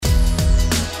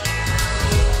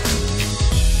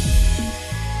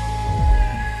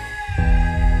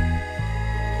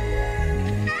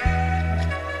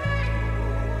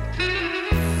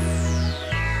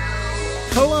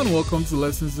welcome to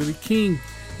Lessons with the King,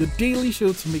 the daily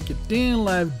show to make your day in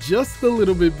life just a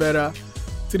little bit better.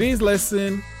 Today's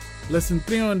lesson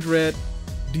 300,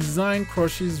 Design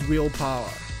Crushes Willpower.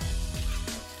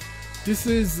 This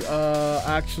is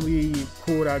actually a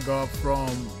quote I got from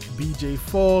BJ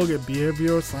Fogg, a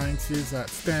behavioral scientist at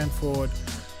Stanford,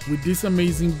 with this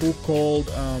amazing book called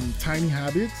Tiny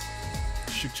Habits.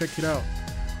 You should check it out.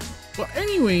 But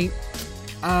anyway,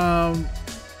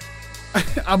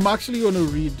 I'm actually going to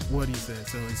read what he said.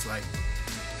 So it's like,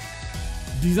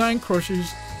 design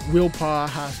crushes willpower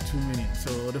has 2 meanings.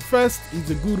 So the first is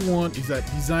a good one, is that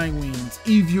design wins.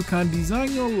 If you can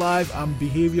design your life and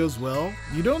behaviors well,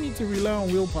 you don't need to rely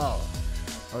on willpower.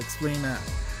 I'll explain that.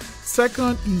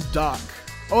 Second is dark.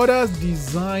 Others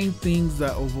design things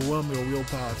that overwhelm your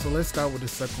willpower. So let's start with the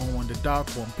second one, the dark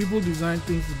one. People design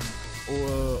things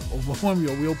overwhelm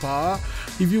your willpower.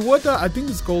 If you watch that, I think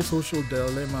it's called Social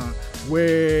Dilemma,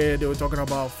 where they were talking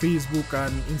about Facebook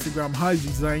and Instagram, how it's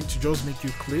designed to just make you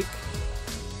click.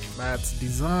 That's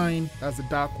design. That's the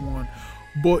dark one.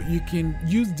 But you can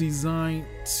use design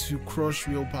to crush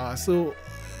willpower. So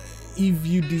if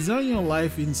you design your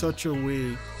life in such a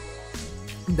way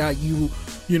that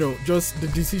just the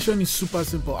decision is super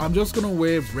simple. I'm just gonna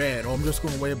wear red, or I'm just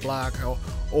gonna wear black,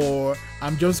 or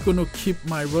I'm just gonna keep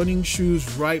my running shoes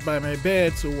right by my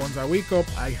bed, so once I wake up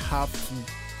I have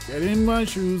to get in my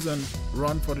shoes and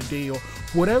run for the day, or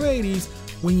whatever it is.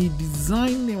 When you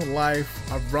design your life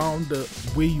around the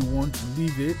way you want to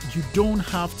live it, you don't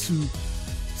have to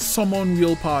summon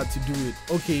willpower to do it.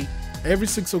 Okay, every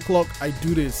 6 o'clock I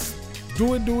do this.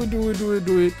 Do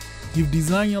it. You've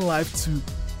designed your life to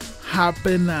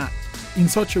happen in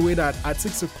such a way that at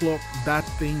 6 o'clock that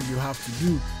thing you have to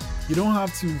do. You don't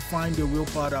have to find the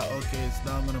willpower that, okay, it's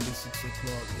now gonna be 6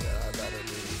 o'clock, I gotta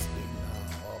do this thing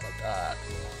now, oh my god.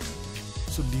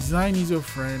 So design is your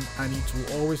friend and it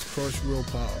will always crush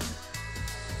willpower.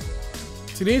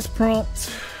 Today's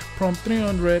prompt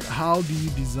 300, how do you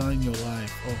design your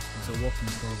life? Oh, it's a work in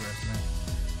progress, man.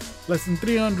 Lesson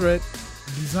 300,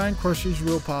 design crushes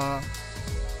willpower.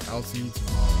 I'll see you tomorrow.